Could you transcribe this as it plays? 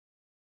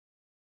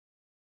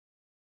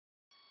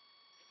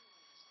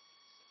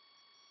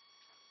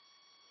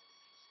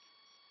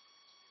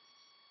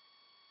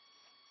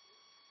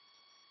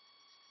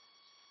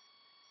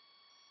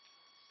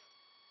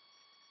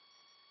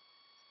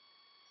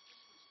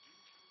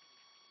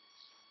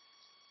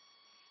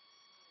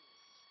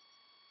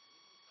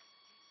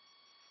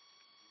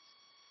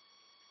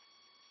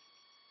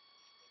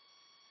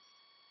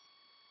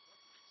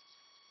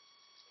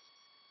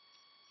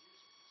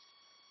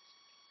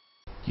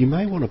You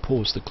may want to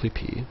pause the clip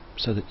here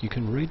so that you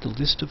can read the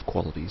list of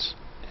qualities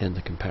and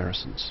the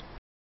comparisons.